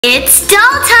It's doll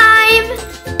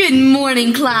time! Good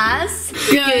morning, class.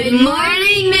 Good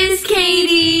morning, Miss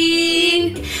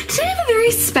Katie. Today I have a very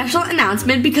special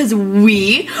announcement because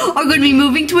we are going to be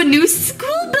moving to a new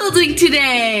school building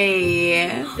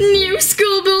today. New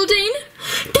school building?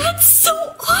 That's so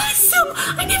awesome!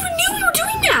 I never knew we were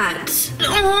doing that.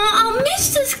 Oh, I'll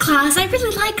miss this class. I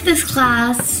really like this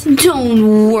class.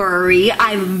 Don't worry,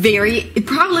 I have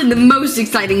probably the most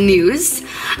exciting news.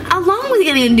 Along with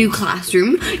getting a new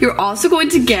classroom, you're also going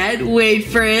to get, wait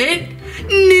for it,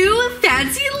 new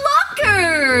fancy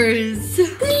lockers.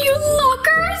 New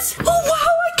lockers? Oh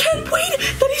wow, I can't wait.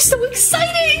 That is so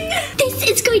exciting. This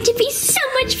is going to be so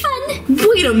much fun.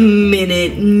 Wait a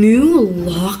minute, new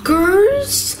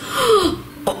lockers?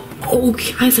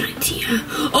 Okay, I have an idea.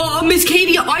 Oh, Miss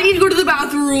Katie, I need to go to the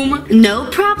bathroom. No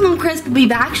problem, Chris. We'll be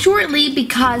back shortly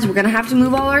because we're going to have to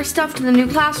move all our stuff to the new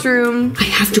classroom. I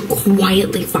have to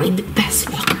quietly find the best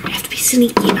locker. I have to be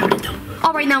sneaky about it, though.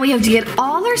 All right, now we have to get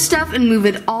all our stuff and move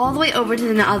it all the way over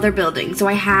to the other building. So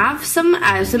I have some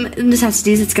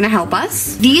necessities that's going to help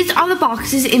us. These are the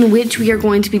boxes in which we are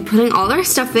going to be putting all our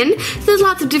stuff in. There's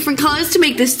lots of different colors to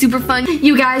make this super fun.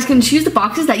 You guys can choose the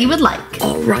boxes that you would like.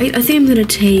 All right, I think I'm going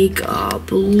to take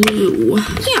blue.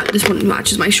 Yeah, this one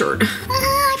matches my shirt.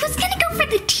 I was going to go for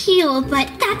the teal, but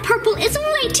that purple is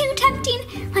way too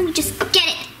tempting. Let me just get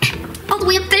it all the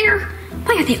way up there.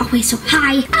 Why are they always so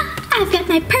high? I've got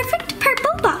my perfect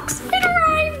purple box. It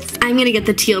arrives. I'm gonna get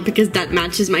the teal because that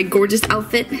matches my gorgeous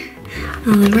outfit.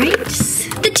 All right.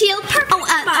 The teal purple.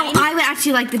 I would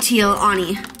actually like the teal,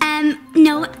 Annie.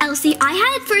 No, Elsie. I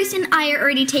had it first and I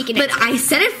already taken it. But I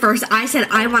said it first. I said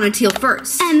I want a teal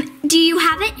first. Do you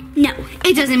have it? No.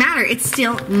 It doesn't matter. It's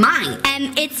still mine.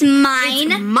 It's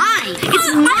mine. It's mine.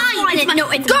 It's mine. No,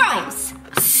 it's girls.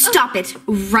 Stop it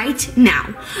right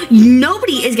now.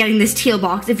 Nobody is getting this teal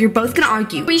box if you're both gonna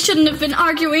argue. We shouldn't have been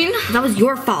arguing. That was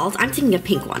your fault. I'm taking a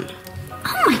pink one.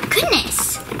 Oh my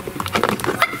goodness.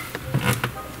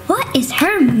 What is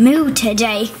her mood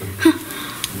today?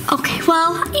 Okay,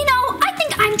 well, I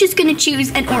think I'm just gonna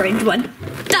choose an orange one.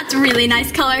 That's a really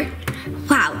nice color.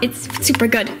 Wow, it's super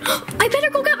good. I better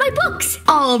go get my books.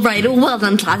 All right, well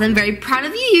done, class. I'm very proud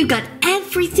of you. You got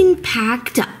everything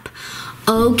packed up.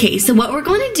 Okay, so what we're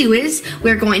going to do is,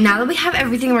 now that we have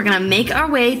everything, we're going to make our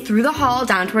way through the hall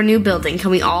down to our new building. Can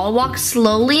we all walk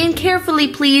slowly and carefully,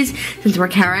 please, since we're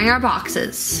carrying our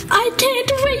boxes? I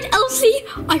can't wait, Elsie.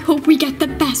 I hope we get the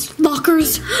best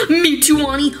lockers. Me too,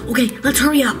 Annie. Okay, let's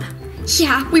hurry up.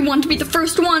 Yeah, we want to be the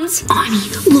first ones. Annie,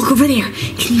 look over there.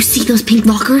 Can you see those pink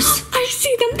lockers? I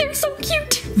see them. They're so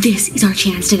cute. This is our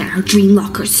chance to get our dream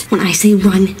lockers. When I say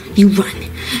run, you run.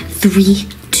 3,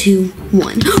 2,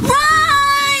 1. Run!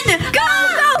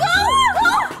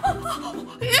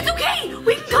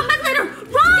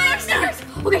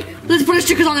 Let's put our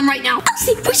stickers on them right now.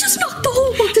 Elsie, we just knocked the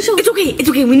whole box to show. It's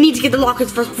okay. We need to get the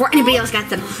lockers first before anybody else gets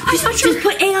them. Just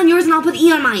put A on yours and I'll put E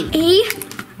on mine. A?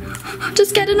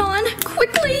 Just get it on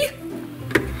quickly.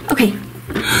 Okay.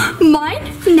 Mine?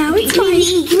 Now it's mine.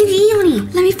 Give me the E, Annie.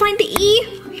 Let me find the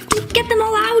E. Get them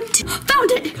all out.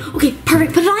 Found it. Okay,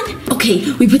 perfect. Put it on.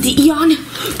 Okay, we put the E on.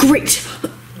 Great.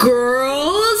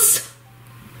 Girls.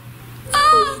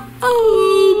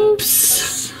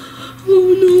 Oops.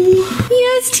 Oh no.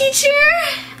 Yes, teacher.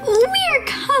 We're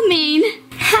coming.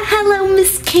 Hello,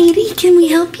 Miss Katie. Can we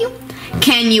help you?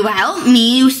 Can you help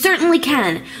me? You certainly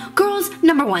can. Girls,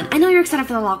 number one, I know you're excited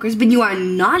for the lockers, but you are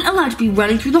not allowed to be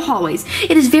running through the hallways.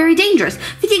 It is very dangerous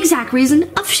for the exact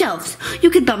reason of shelves. You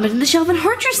could bump into the shelf and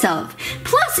hurt yourself.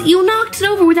 Plus, you knocked it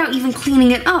over without even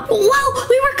cleaning it up. Well,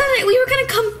 we were gonna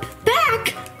come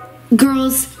back.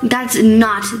 Girls, that's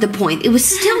not the point. It was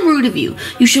still rude of you.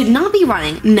 You should not be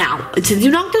running. Now, since you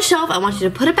knocked the shelf, I want you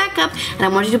to put it back up, and I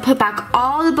want you to put back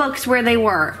all the books where they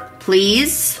were.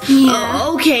 Please? Yeah.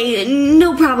 Okay,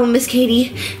 no problem, Miss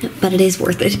Katie. But it is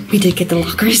worth it. We did get the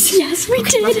lockers. Yes, we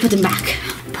did. Let's put them back.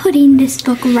 Putting this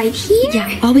book right here.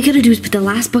 Yeah, all we gotta do is put the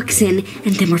last books in,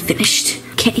 and then we're finished.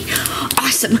 Okay,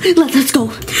 awesome. Let's go.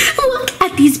 Look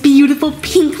at these beautiful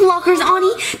pink lockers,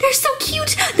 Annie. They're so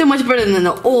cute. They're much better than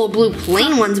the old blue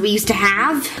plain ones we used to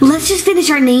have. Let's just finish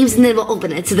our names, and then we'll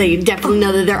open it so they definitely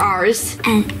know that they're ours.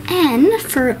 An N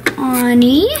for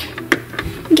Annie.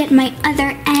 Get my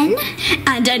other N.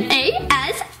 And an A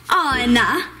as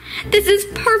Anna. This is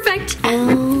perfect.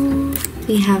 L,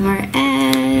 we have our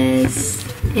S,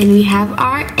 and we have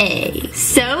our A.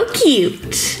 So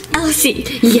cute. Elsie.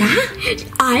 Yeah?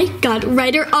 I got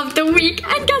Writer of the Week,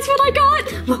 and guess what I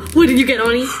got? What did you get,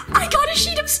 Annie? I got a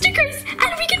sheet of stickers,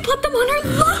 and we can put them on our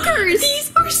lockers.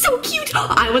 These are so cute.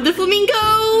 I want the flamingo.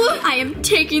 I am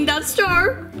taking that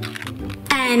star.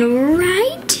 And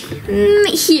right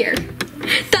Here.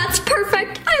 That's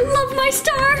perfect. I love my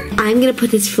star. I'm gonna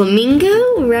put this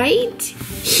flamingo right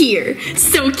here.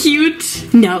 So cute.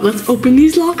 Now let's open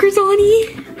these lockers,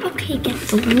 Annie. Okay, get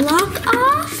the lock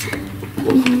off.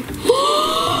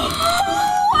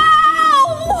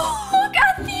 Wow! Look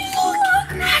at these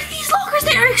lockers.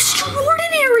 They are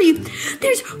extraordinary.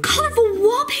 There's colorful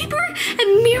wallpaper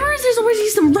and mirrors. There's already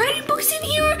some writing books in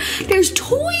here. There's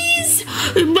toys,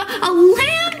 a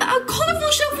lamp, a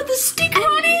colorful shelf with a sticker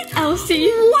on it.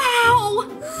 Elsie. Wow!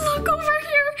 Look over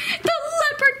here. The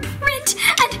leopard print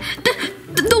and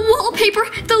the wallpaper,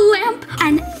 the lamp,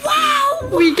 and Wow!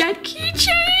 we get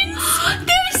keychains.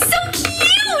 They're so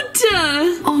cute!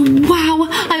 Oh, wow.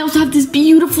 I also have this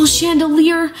beautiful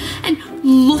chandelier. And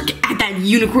look at that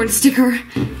unicorn sticker.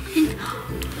 And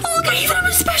look, I even have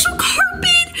a special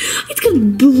carpet. It's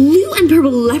got blue and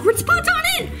purple leopard spots on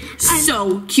it.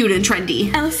 So cute and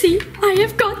trendy. Elsie, I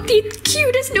have got the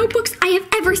cutest notebooks I have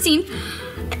ever seen.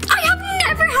 I have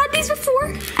never had these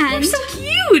before. They're And so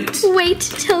cute. wait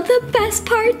till the best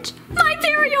part. My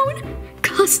very own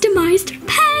customized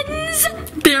pens.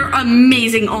 They're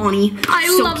amazing, Annie. I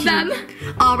So love cute. them.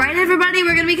 All right, everybody,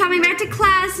 we're going to be coming back to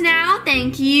class now.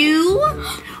 Thank you.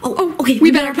 Oh, okay.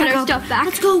 We better put our stuff back.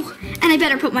 Let's go. And I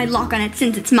better put my lock on it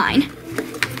since it's mine.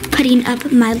 Putting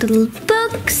up my little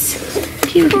books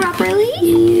properly.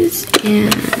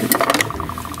 And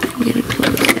I'm going to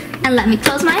close it. And let me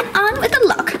close mine on with a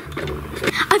lock.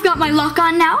 I've got my lock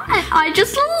on now, and I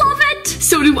just love it.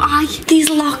 So do I. These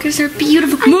lockers are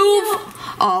beautiful. Move.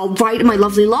 All right, my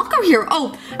lovely locker here.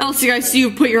 Oh, Elsie, I see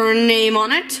you put your name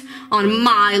on it. On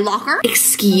my locker.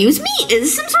 Excuse me? Is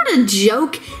this some sort of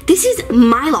joke? This is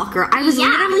my locker. I was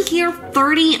literally here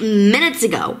 30 minutes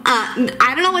ago.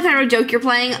 I don't know what type of joke you're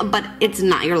playing, but it's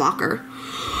not your locker.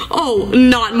 Oh,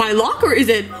 not my locker, is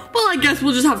it? Well, I guess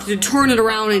we'll just have to turn it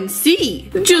around and see.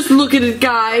 Just look at it,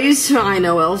 guys. I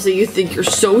know, Elsie, you think you're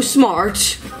so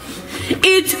smart.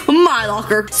 It's my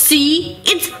locker. See?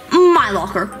 It's my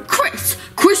locker.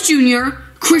 Chris Jr.,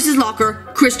 Chris's locker,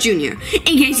 Chris Jr.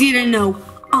 In case you didn't know,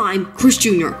 I'm Chris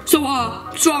Jr. So,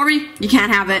 sorry, you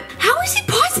can't have it. How is it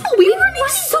possible? We were running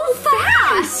so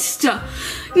fast.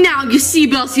 Now, you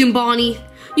see, Elsie and Bonnie,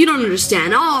 you don't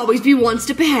understand. I'll always be one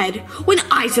step ahead. When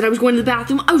I said I was going to the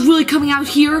bathroom, I was really coming out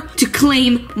here to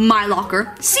claim my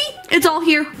locker. See? It's all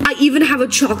here. I even have a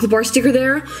chocolate bar sticker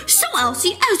there. So,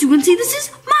 Elsie, as you can see, this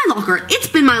is my locker. It's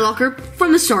been my locker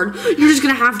from the start. You're just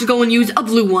gonna have to go and use a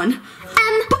blue one.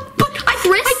 But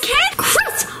Chris? I can't.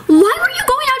 Chris, why were you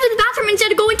going out to the bathroom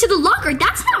instead of going to the locker?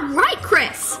 That's not right,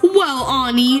 Chris. Well,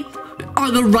 Annie,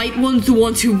 are the right ones the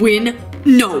ones who win?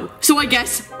 No. So I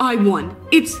guess I won.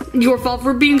 It's your fault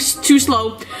for being too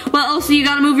slow. Well, Elsie, you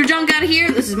gotta move your junk out of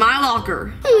here. This is my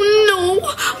locker. Oh, no.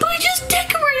 But I just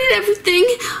decorated everything.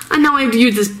 And now I have to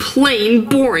use this plain,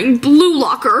 boring blue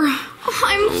locker.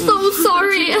 I'm so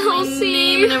sorry, My Elsie.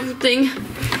 name and everything.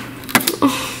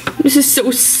 Oh, this is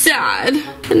so sad.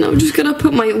 And I'm just gonna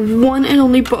put my one and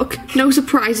only book, no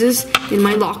surprises, in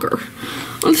my locker.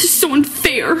 Oh, this is so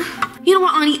unfair. You know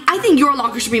what, Annie? I think your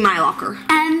locker should be my locker.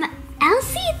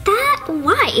 Elsie,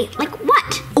 why? Like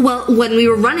what? Well, when we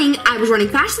were running, I was running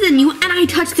faster than you, and I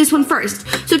touched this one first.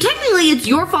 So technically, it's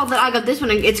your fault that I got this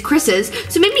one, and it's Chris's.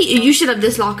 So maybe you should have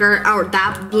this locker, or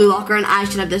that blue locker, and I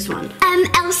should have this one.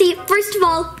 Elsie, first of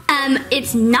all,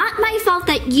 it's not my fault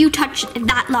that you touched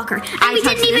that locker. And I we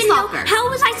touched didn't this even know. locker. How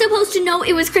was I supposed to know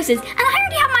it was Chris's? And I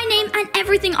already have my name and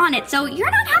everything on it, so you're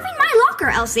not having my locker,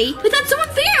 Elsie. But that's so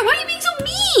unfair. Why are you being so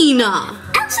mean?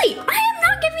 Elsie, I am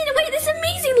not giving away this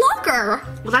amazing locker.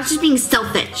 Well, that's just being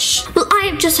selfish. Well,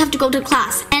 I just have to go to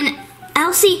class, and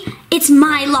Elsie, it's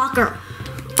my locker.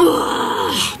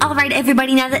 All right,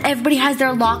 everybody, now that everybody has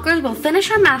their lockers, we'll finish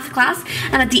our math class,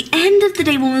 and at the end of the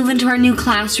day, we'll move into our new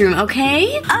classroom,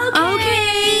 okay?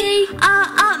 Okay.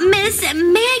 Miss,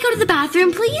 may I go to the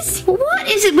bathroom, please? What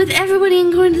is it with everybody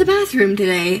going to the bathroom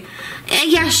today?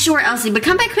 Yeah, sure, Elsie, but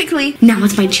come back quickly. Now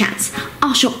it's my chance.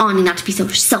 I'll show Annie not to be so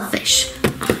selfish.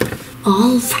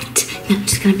 All right, now I'm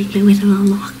just gonna make my way to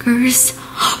the lockers.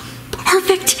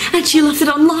 Perfect, and she left it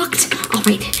unlocked. All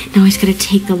right, now I just gotta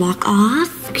take the lock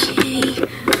off. Okay.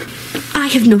 I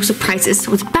have no surprises,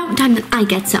 so it's about time that I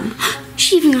get some.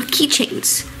 She even got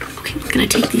keychains. Okay, we're gonna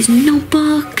take these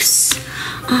notebooks.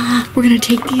 We're gonna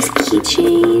take these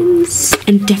keychains.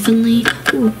 And definitely,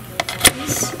 ooh,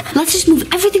 this. Let's just move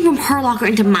everything from her locker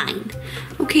into mine.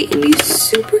 Okay, and these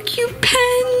super cute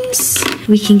pens.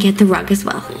 We can get the rug as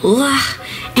well.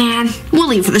 And we'll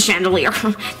leave for the chandelier.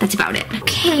 That's about it.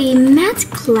 Okay, maths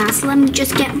class, let me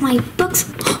just get my books.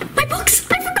 My books!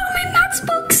 I forgot my maths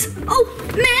books! Oh,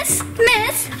 miss!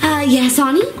 Yes,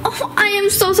 Annie? Oh, I am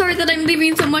so sorry that I'm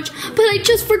leaving so much, but I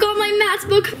just forgot my math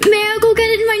book. May I go get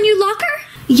it in my new locker?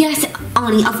 Yes,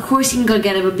 Annie, of course you can go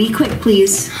get it, but be quick,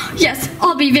 please. Yes,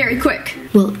 I'll be very quick.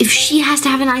 Well, if she has to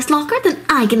have a nice locker, then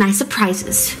I get nice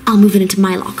surprises. I'll move it into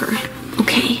my locker.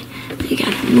 Okay, you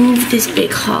gotta move this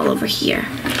big haul over here.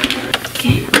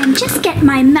 Okay. And just get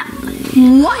my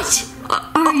What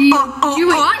are you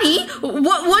doing? Annie,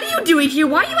 what are you doing here?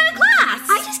 Why are you in class?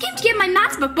 I just came to get my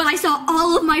math book, but I saw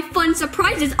all of my fun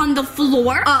surprises on the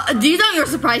floor. These aren't your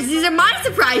surprises. These are my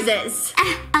surprises.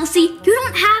 Elsie, you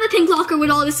don't have a pink locker with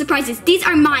all the surprises. These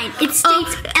are mine. It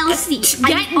states Elsie.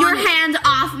 Get your hands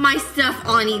off my stuff,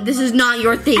 Annie. This is not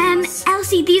your things.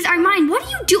 Elsie, these are mine. What do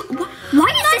you do? Why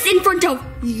is this in front of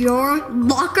your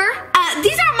locker?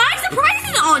 These are my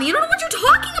surprises, Annie. I don't know what you're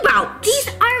talking about. These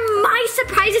are my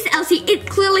surprises, Elsie. It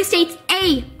clearly states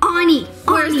A. Annie.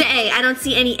 Where's the A? I don't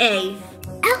see any A.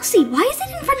 Elsie, why is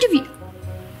it in front of you?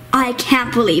 I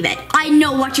can't believe it. I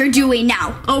know what you're doing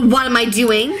now. Oh, what am I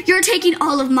doing? You're taking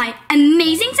all of my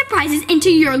amazing surprises into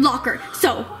your locker.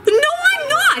 So. No, I'm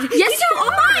not. Yes, These you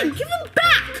are are. mine. Give them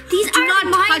back. These Do are not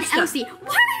mine, touch them. Elsie.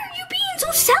 Why are you being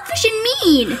so selfish and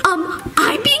mean?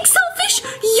 I'm being selfish?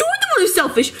 You're the one who's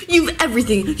selfish. You've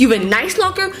everything. You have a nice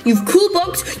locker, you have cool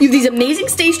books, you have these amazing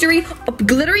stationery,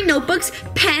 glittery notebooks,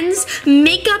 pens,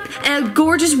 makeup, a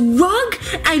gorgeous rug,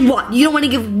 and what? You don't want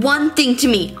to give one thing to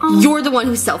me. You're the one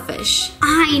who's selfish.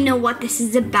 I know what this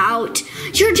is about.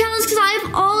 You're jealous because I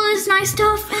have all this nice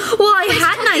stuff. Well, I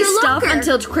had nice stuff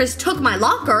until Chris took my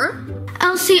locker.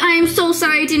 Elsie, I am so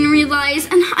sorry I didn't realize,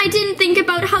 and I didn't think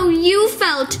about how you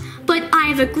felt. But I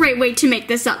have a great way to make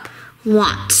this up.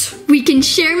 What? We can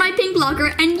share my pink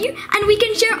locker, and we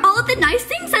can share all of the nice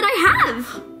things that I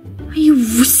have. Are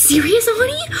you serious,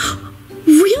 Annie?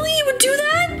 Really? You would do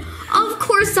that? Of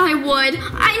course I would.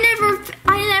 I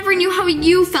never knew how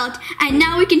you felt, and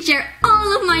now we can share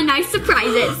all of my nice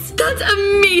surprises. That's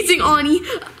amazing, Annie.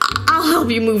 I'll help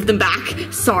you move them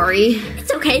back. Sorry.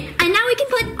 It's okay. And now we can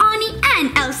put Annie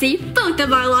and Elsie, both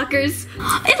of our lockers.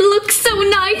 It looks so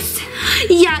nice.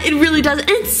 Yeah, it really does. And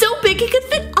it's so big it could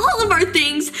fit all of our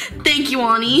things. Thank you,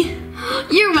 Annie.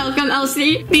 You're welcome,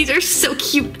 Elsie. These are so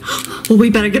cute. Well, we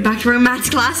better get back to our maths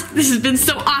class. This has been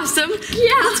so awesome.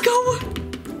 Yeah. Let's go.